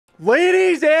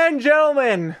Ladies and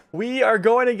gentlemen, we are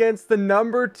going against the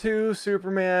 #2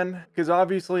 Superman, because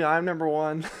obviously I'm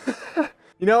 #1.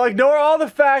 You know, ignore all the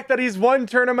fact that he's won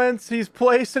tournaments. He's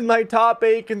placed in like top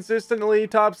 8 consistently,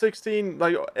 top 16,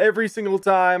 like every single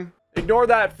time. Ignore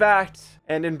that fact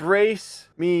and embrace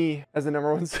me as the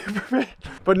 #1 Superman.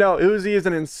 But no, Uzi is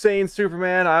an insane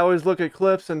Superman. I always look at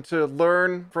clips and to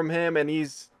learn from him, and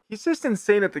he's just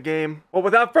insane at the game. Well,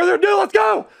 without further ado, let's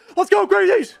go! Let's go,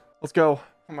 Crazies! Let's go.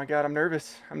 Oh my god, I'm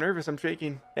nervous. I'm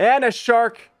shaking. And a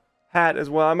shark hat as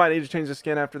well. I might need to change the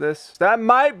skin after this. That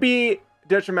might be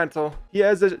detrimental. He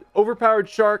has an overpowered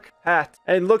shark hat.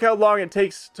 And look how long it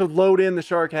takes to load in the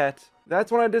shark hat.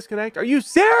 That's when I disconnect. Are you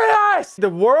serious? The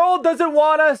world doesn't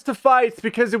want us to fight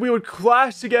because we would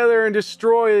clash together and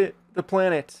destroy the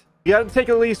planet. You gotta take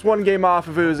at least one game off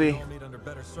of Uzi. We'll meet under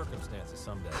better circumstances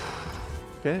someday.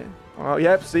 Okay. Oh,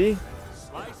 yep, see?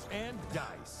 Slice and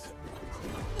dice.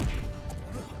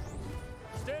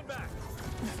 Stand back.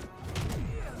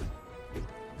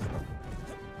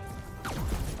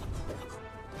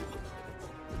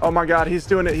 Oh my god, he's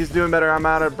doing it. He's doing better. I'm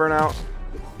out of burnout.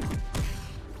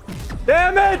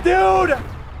 Damn it, dude!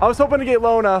 I was hoping to get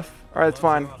low enough. All right, it's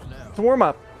fine. It's a warm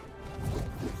up.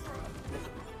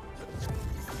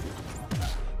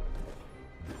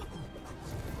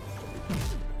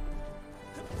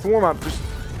 It's a warm up. Just...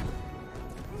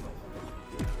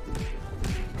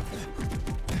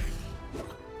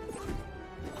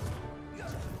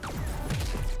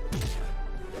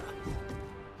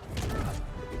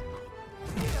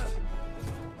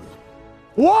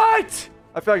 What?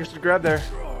 I feel like I should grab there.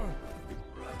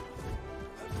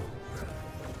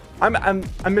 I'm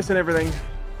missing everything.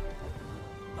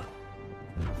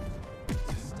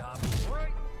 Stop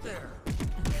right there.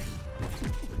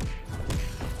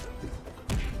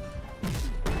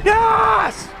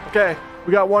 Yes! Okay,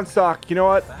 we got one stock. You know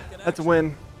what? That's a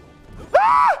win.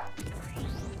 Ah!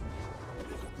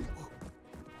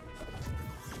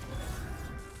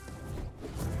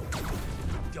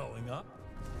 Going up.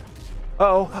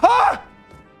 Uh-oh. Ah!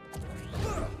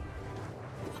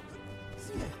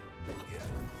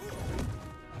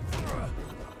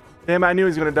 Damn, I knew he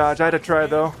was gonna dodge. I had to try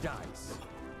though. Dice.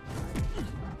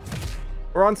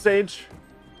 We're on stage.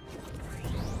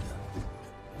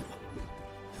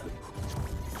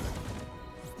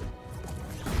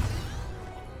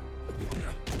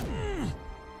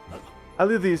 I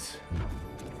leave these.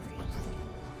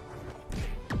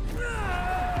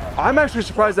 I'm actually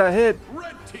surprised that hit.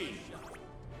 Red team.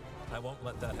 I won't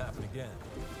let that happen again.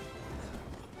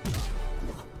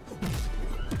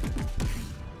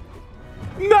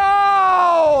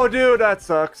 No, dude, that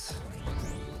sucks.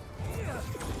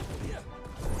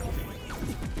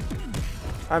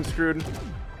 I'm screwed.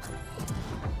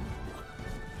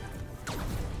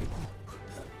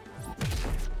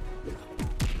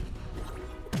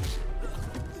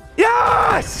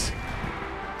 Yes!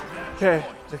 Okay,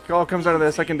 it all comes out of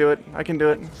this. I can do it. I can do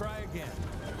it. Try again.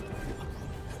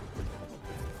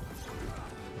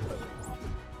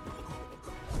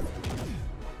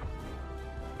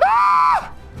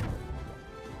 Ah!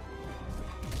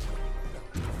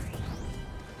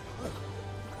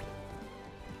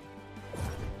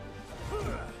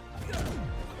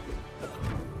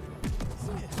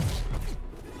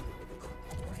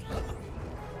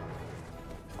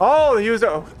 Oh, he was.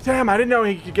 Oh, damn! I didn't know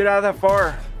he could get out of that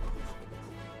far.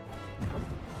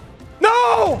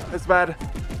 No, that's bad.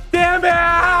 Damn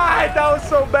it! That was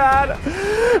so bad.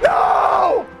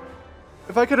 No!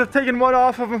 If I could have taken one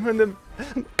off of him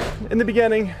in the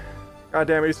beginning. God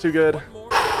damn it, he's too good.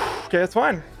 Okay, that's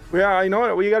fine. You know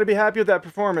what? We got to be happy with that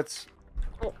performance.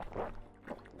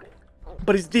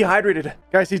 But he's dehydrated.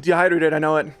 Guys, he's dehydrated. I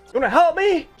know it. You want to help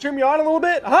me? Cheer me on a little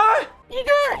bit? Huh? You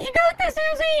got this,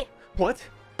 Uzi! What?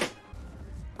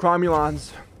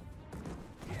 Cromulons.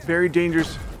 Very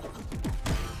dangerous.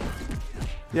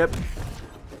 Yep.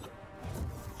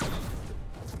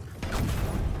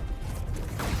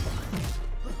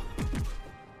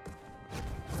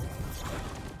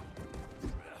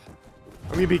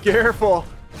 I mean, be careful.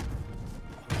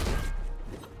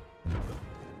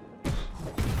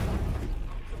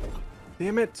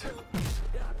 Damn it.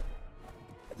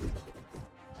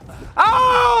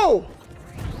 Oh!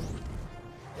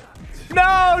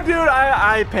 No, dude,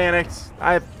 I panicked.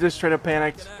 I just straight up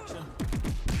panicked.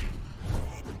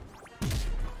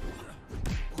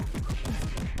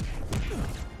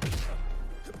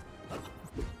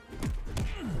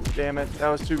 Damn it, that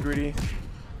was too greedy.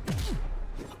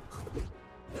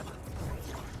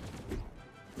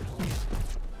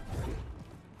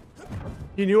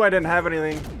 He knew I didn't have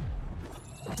anything.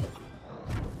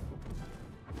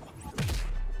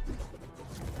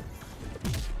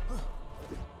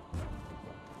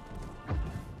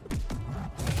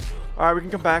 All right, we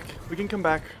can come back. We can come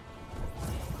back.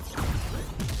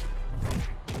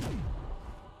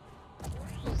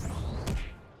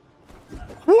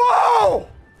 Whoa!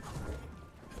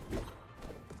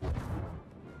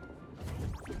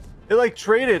 It like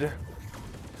traded.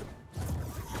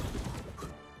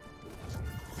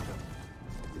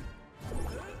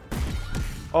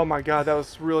 Oh my god, that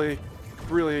was really,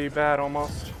 really bad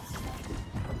almost.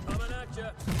 Coming at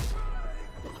ya.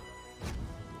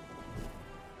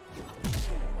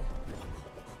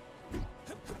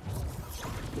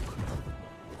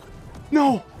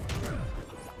 No!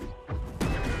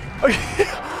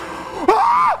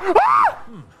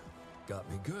 Got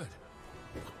me good.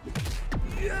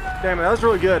 Damn it, that was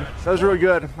really good. That was really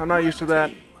good. I'm not used to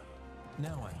that.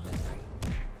 Now I'm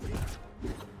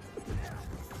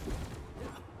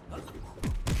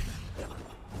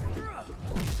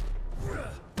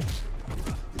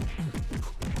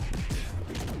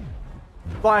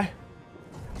Fly.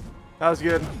 That was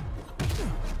good.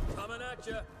 coming at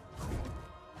ya.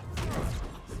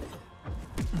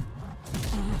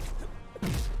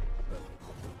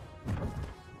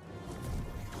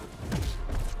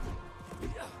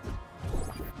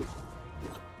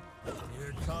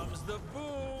 Here comes the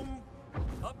boom.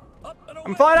 Up, up, and away.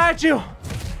 I'm flying at you.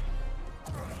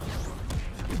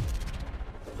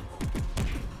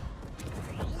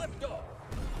 Lift off.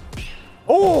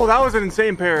 Oh, that was an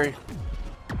insane parry.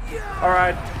 All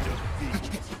right.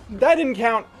 That didn't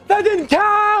count. That didn't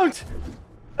count.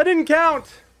 That didn't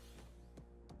count.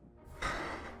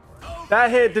 That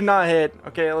hit did not hit.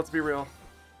 Okay, let's be real.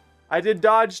 I did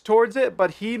dodge towards it,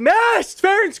 but he missed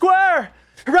fair and square.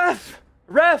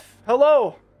 Ref,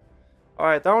 hello. All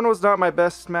right, that one was not my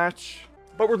best match,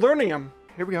 but we're learning him.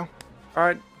 Here we go. All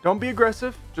right, don't be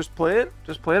aggressive. Just play it.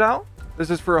 Just play it out. This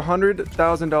is for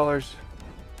 $100,000.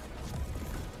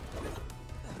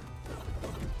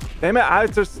 Damn it, I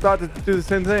just thought to do the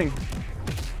same thing.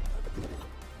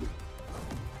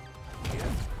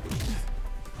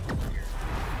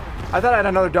 I thought I had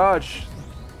another dodge.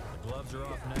 The gloves are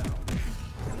off now.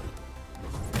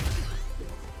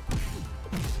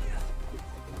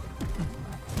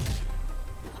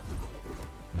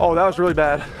 Oh, that was really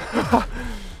bad.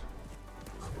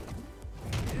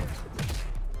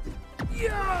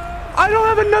 I don't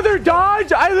have another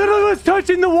dodge. I literally was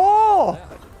touching the wall.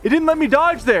 It didn't let me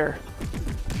dodge there.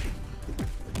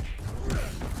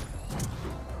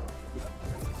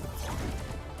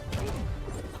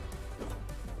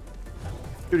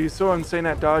 Dude, he's so insane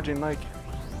at dodging. Like,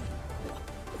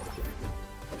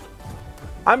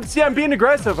 I'm being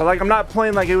aggressive. I'm not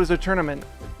playing like it was a tournament.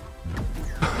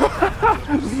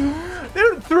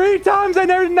 Dude, 3 times I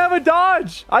didn't have a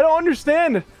dodge. I don't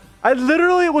understand. I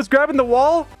literally was grabbing the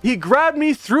wall. He grabbed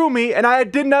me, threw me, and I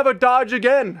didn't have a dodge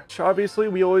again. Obviously,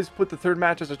 we always put the third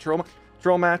match as a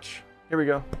troll match. Here we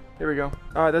go. Here we go.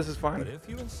 All right, this is fine. But if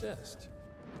you insist.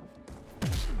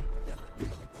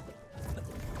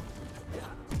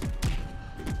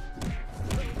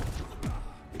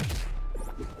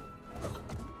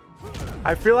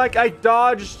 I feel like I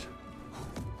dodged.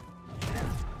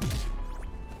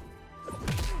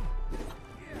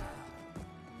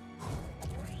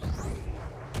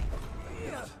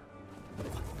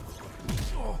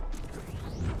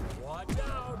 Watch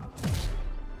out.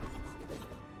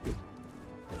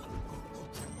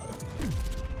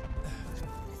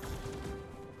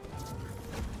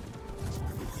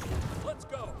 Let's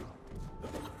go.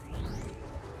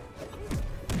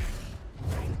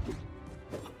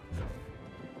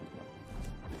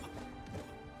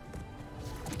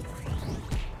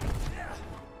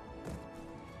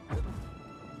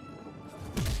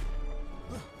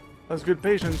 That was good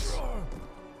patience.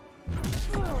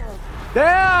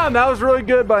 Damn, that was really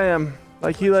good by him.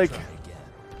 Like he like.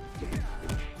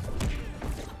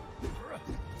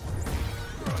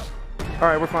 All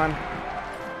right, we're fine.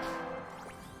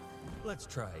 Let's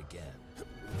try again.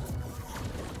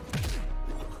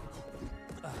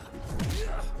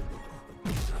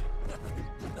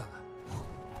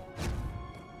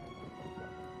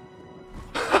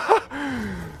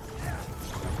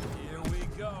 Here we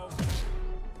go.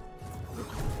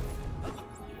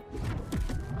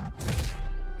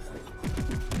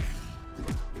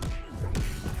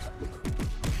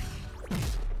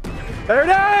 There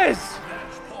it is.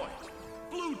 Match point.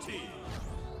 Blue team.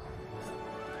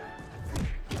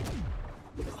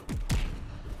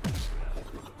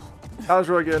 That was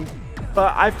really good.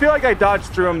 But I feel like I dodged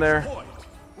through him there. Point.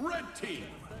 Red team.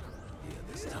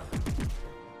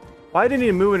 Why didn't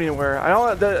he move anywhere? I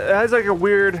don't. It has like a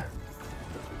weird.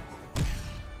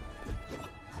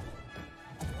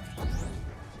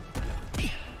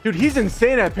 Dude, he's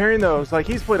insane at parrying those. Like,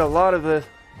 he's played a lot of the...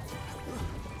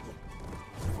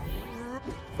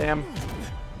 Damn.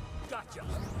 Gotcha.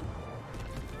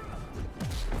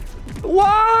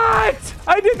 What?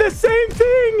 I did the same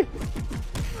thing.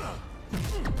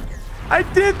 I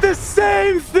did the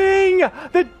same thing.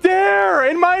 The dare,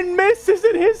 and mine misses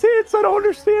and his hits. I don't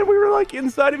understand. We were like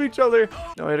inside of each other.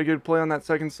 No, I had a good play on that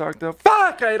second stock though.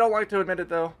 Fuck! I don't like to admit it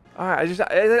though. All right,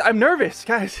 I'm nervous,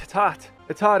 guys. It's hot.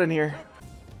 It's hot in here.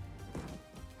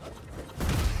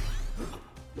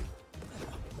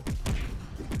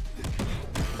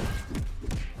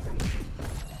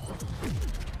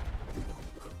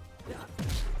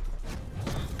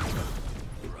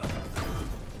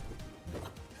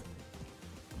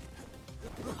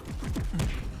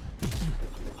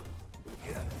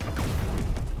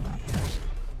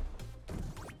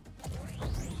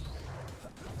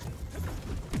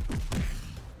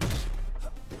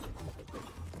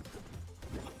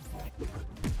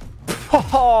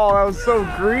 Oh, that was so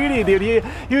greedy, dude.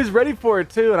 He was ready for it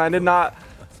too, and I did not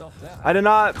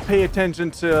pay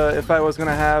attention to if I was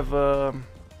gonna have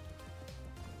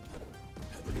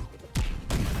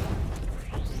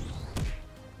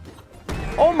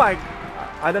Oh my,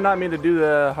 I did not mean to do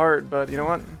the heart, but you know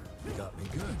what? Got me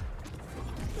good.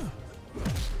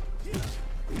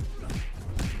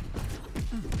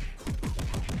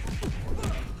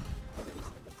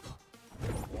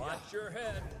 Watch your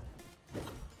head.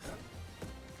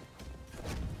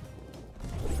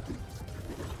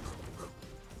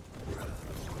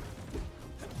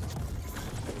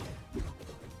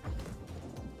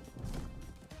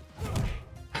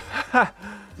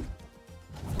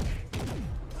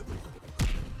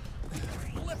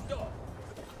 Lift off.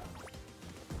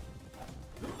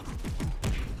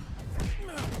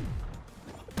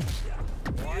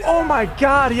 Oh my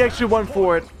god, he actually went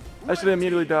for it. I should have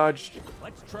immediately dodged.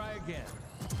 Let's try again.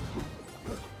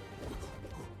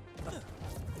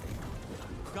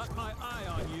 Got my eye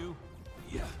on you.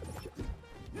 Yeah.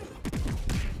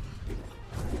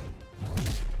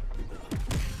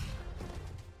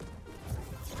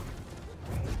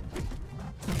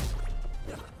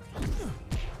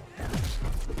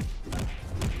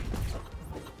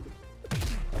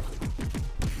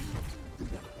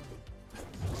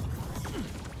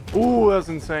 Ooh, that was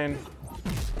insane.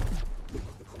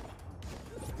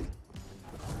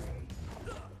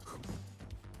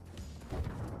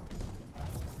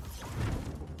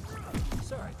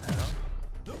 Sorry, pal.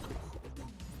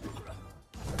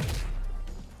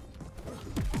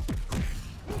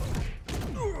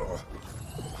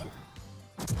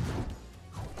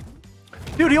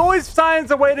 Dude, he always finds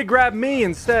a way to grab me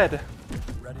instead.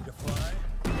 Ready to fly?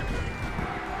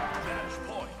 Match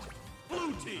point.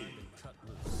 Blue team. Cut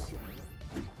loose.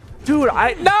 Dude,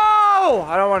 no!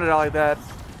 I don't want it out like that.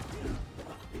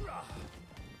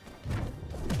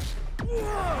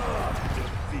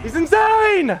 He's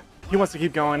insane! He wants to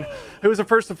keep going. It was a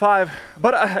first to 5,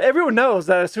 but everyone knows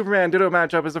that a Superman Ditto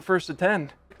matchup is a first to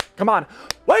 10. Come on,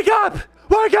 wake up!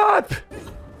 Wake up!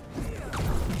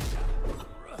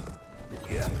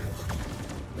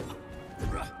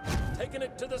 Taking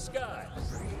it to the sky.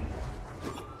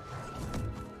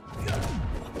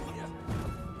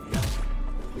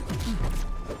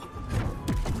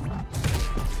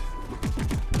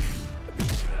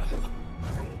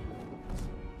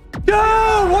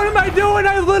 No! What am I doing?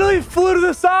 I literally flew to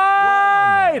the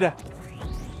side!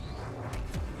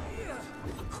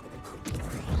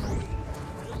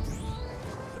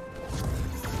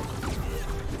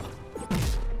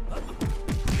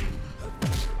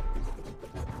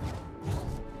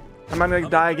 Am I gonna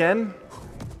die again?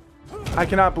 I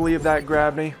cannot believe that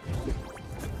grabbed me.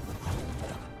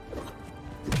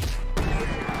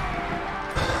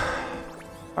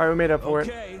 Alright, we made up for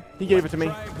it. He gave it to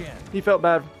me. He felt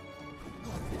bad.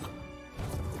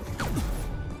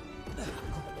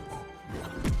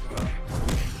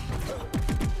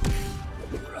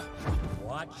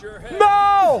 Watch your head.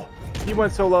 No! He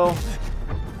went so low.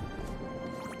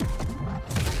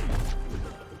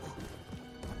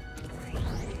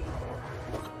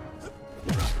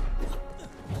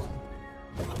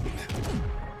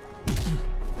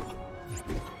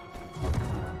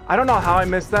 I don't know how I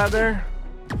missed that there.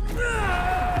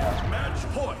 Match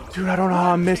point. Dude, I don't know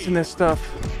how I'm missing this stuff.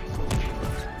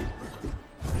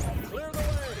 Clear the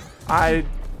way. I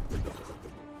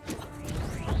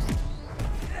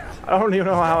don't even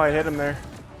know how I hit him there.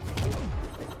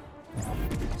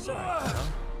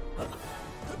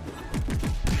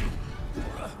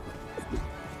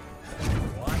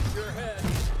 Watch your head.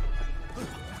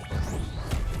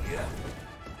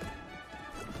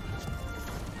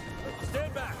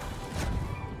 Stand back.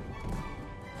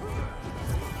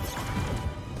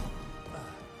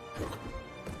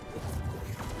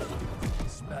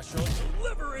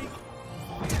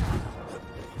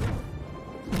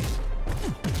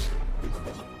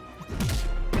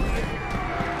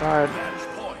 All right. Match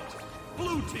point.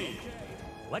 Blue team.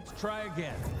 Let's try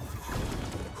again.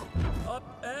 Up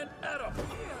and at 'em.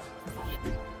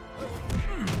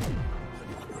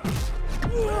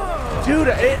 Dude,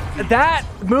 that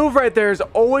move right there is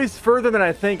always further than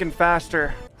I think and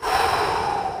faster.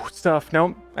 Stuff.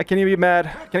 Nope. I can't even be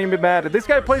mad. Can't even be mad. This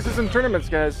guy places in tournaments,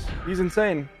 guys. He's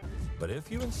insane. But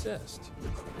if you insist.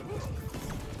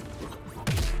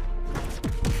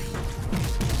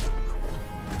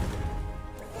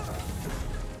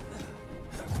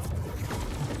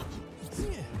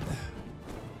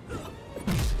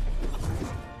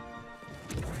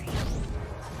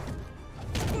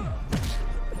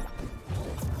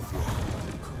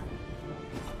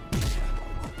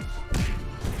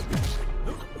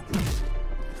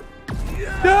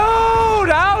 Dude,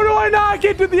 how do I not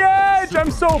get to the edge? I'm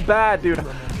so bad, dude.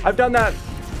 I've done that.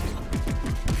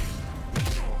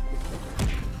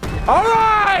 All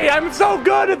right, I'm so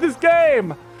good at this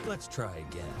game. Let's try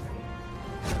again.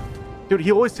 Dude,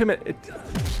 he always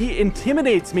he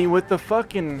intimidates me with the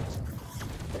fucking...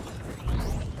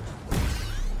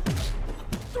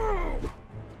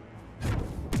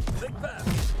 Big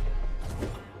pass.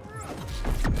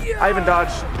 I even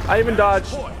dodged. I even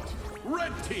dodged. Point.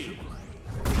 Red team.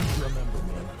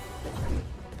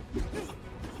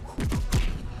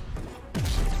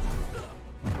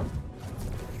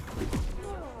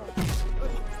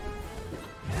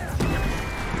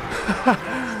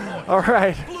 All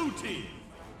right. Blue team.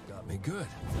 Got me good.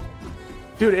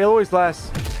 Dude, it always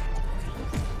lasts.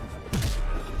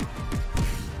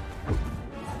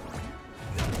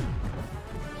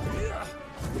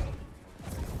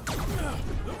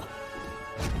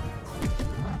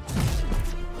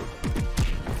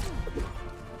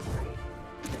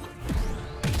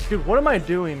 Dude, what am I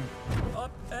doing?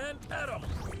 Up and at 'em.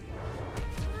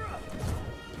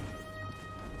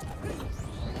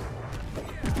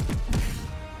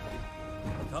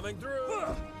 Coming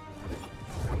through.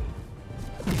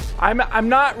 I'm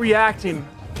not reacting.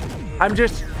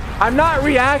 I'm not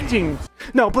reacting.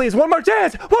 No, please, one more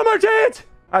chance. One more chance.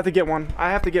 I have to get one.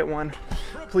 I have to get one.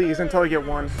 Please, until I get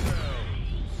one.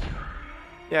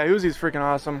 Yeah, Uzi's freaking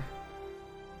awesome.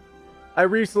 I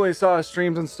recently saw his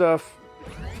streams and stuff.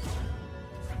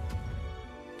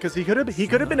 Cause he could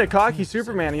have been a cocky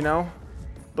Superman, you know,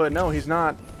 but no, he's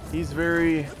not. He's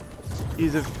a.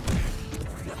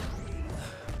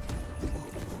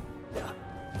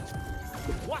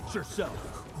 Watch yourself.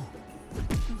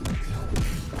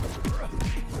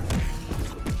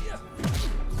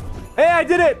 Hey, I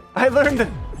did it! I learned it.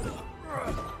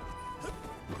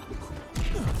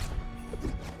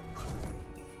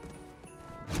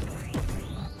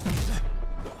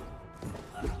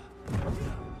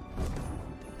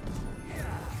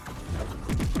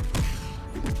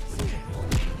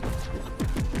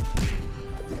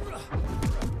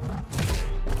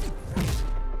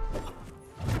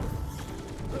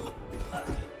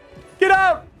 Get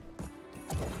out!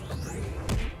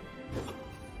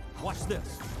 Watch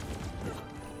this.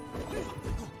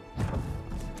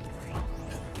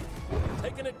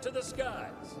 Taking it to the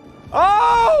skies.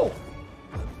 Oh!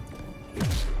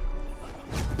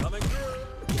 Coming through.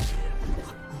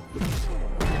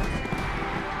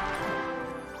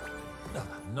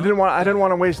 I didn't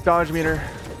want to waste dodge meter.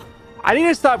 I need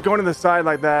to stop going to the side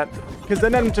like that, because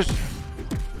then I'm just.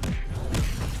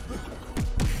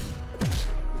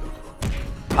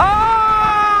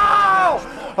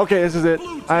 Oh! Okay, this is it.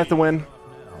 I have to win.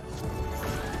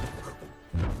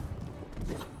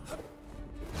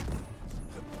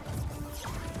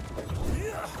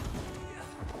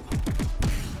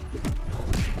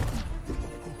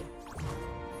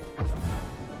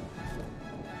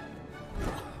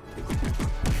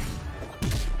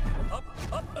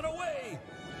 Up and away.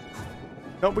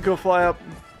 Nope, we go fly up.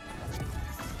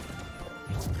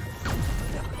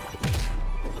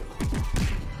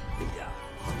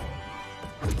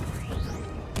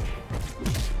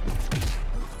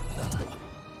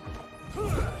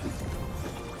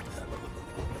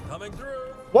 Coming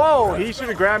through. Whoa, he should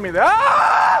have grabbed me there.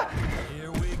 Ah!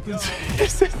 Here we go.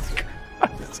 Jesus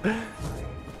Christ.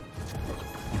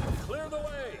 Clear the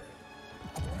way.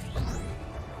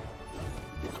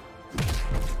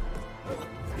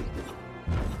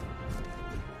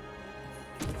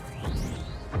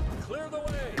 Clear the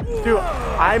way. Dude,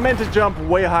 I meant to jump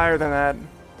way higher than that.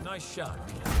 Nice shot.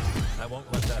 I won't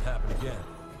let that happen again.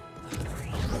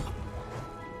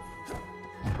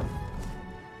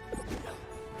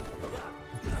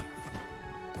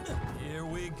 Here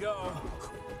we go.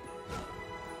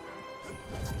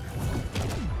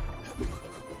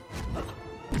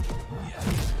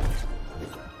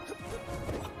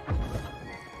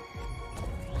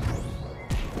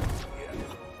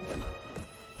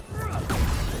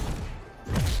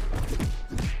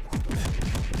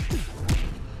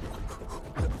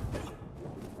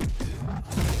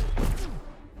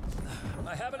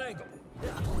 I have an angle.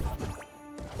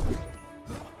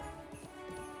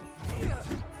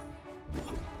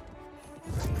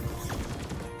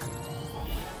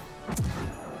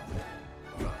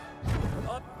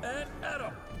 Up and at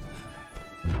him.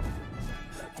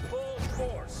 Full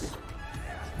force.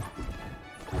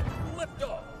 Lift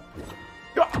off.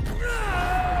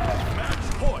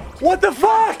 Match point. What the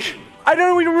fuck? I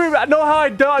don't even know how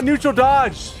I neutral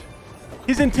dodged.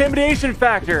 His intimidation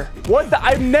factor. What the?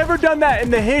 I've never done that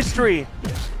in the history.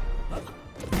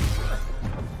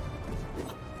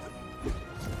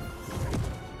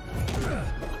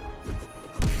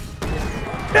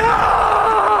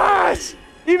 Yes!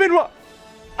 Even what?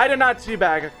 I did not see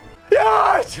bag.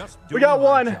 Yes! We got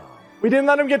one. We didn't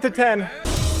let him get to 10.